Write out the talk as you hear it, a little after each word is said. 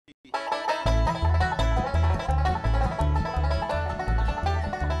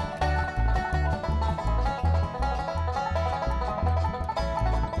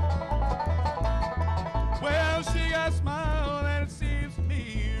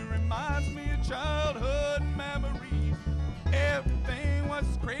childhood memories. Everything was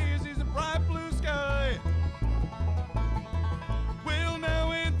as crazy as a bright blue sky. Well,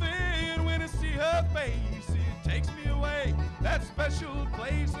 now and then when I see her face, it takes me away, that special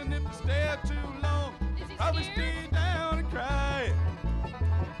place. And if I stare too long, I'll be stay down and cry.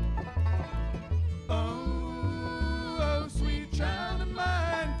 Oh, sweet child of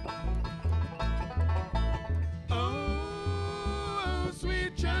mine. Oh,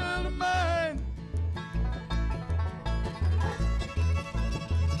 sweet child of mine.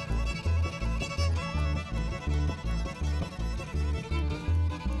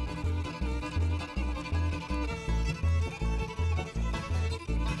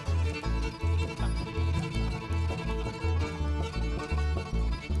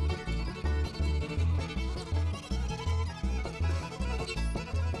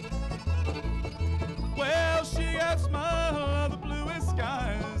 Well, she got a smile of the bluest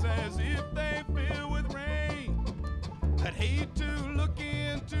skies, as if they fill with rain. I'd hate to look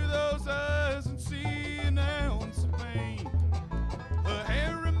into those eyes and see an ounce of pain. Her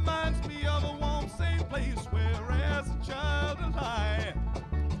hair reminds me of a warm, safe place where, as a child, I lie,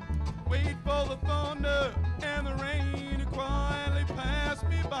 wait for the thunder and the rain to quietly pass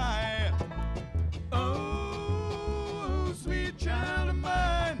me by. Oh, sweet child of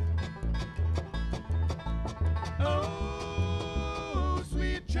mine. Oh,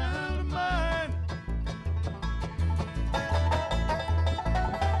 sweet child of mine.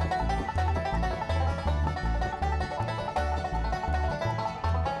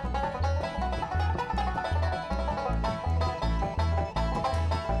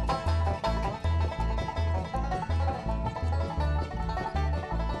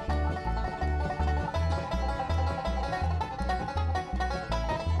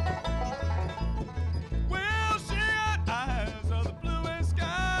 Well, she got eyes of the bluest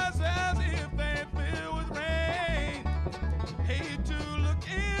skies, as if they fill with rain. Hate to look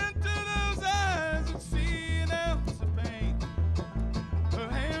into those eyes and see an ounce of pain. Her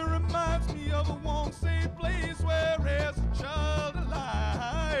hair reminds me of a warm, safe place where, as a child, I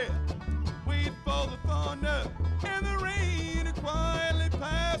lie, wait for the thunder and the rain to quietly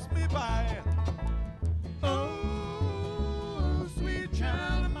pass me by. Oh, sweet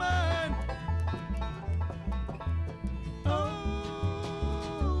child of mine.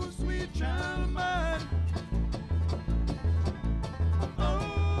 Oh, sweet child of mine.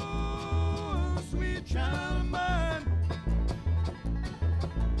 Oh, sweet child of mine.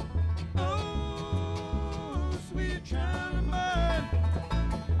 Oh, sweet child of mine.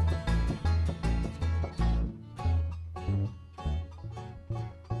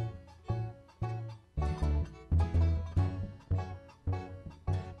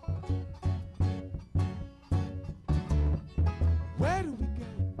 Where do we go?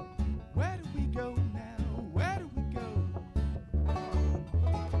 Where do we go now? Where do we go?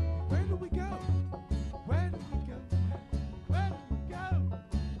 Where do we go? Where do we go? Where do we go?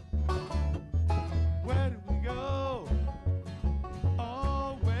 Where do we go?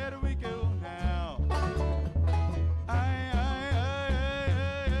 Oh, where do we go now?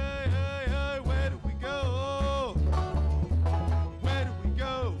 Where do we go? Where do we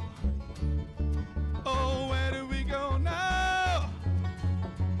go? Oh, where do we go now?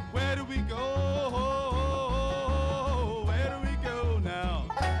 Where do we go? Where do we go now?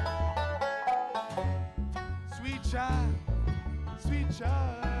 Sweet child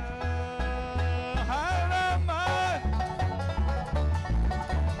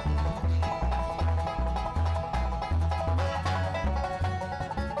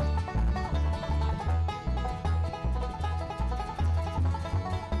of mine.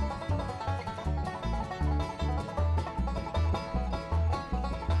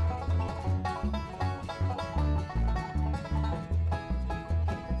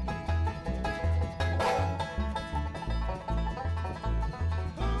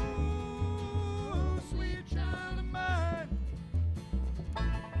 Oh, sweet child of mine.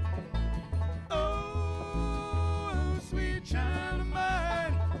 Oh, sweet child of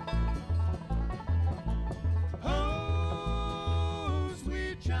mine. Oh,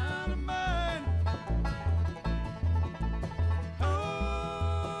 sweet child of mine.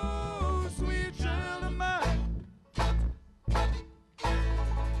 Oh, sweet child of mine.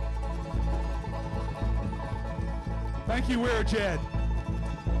 Thank you, we're Jedd.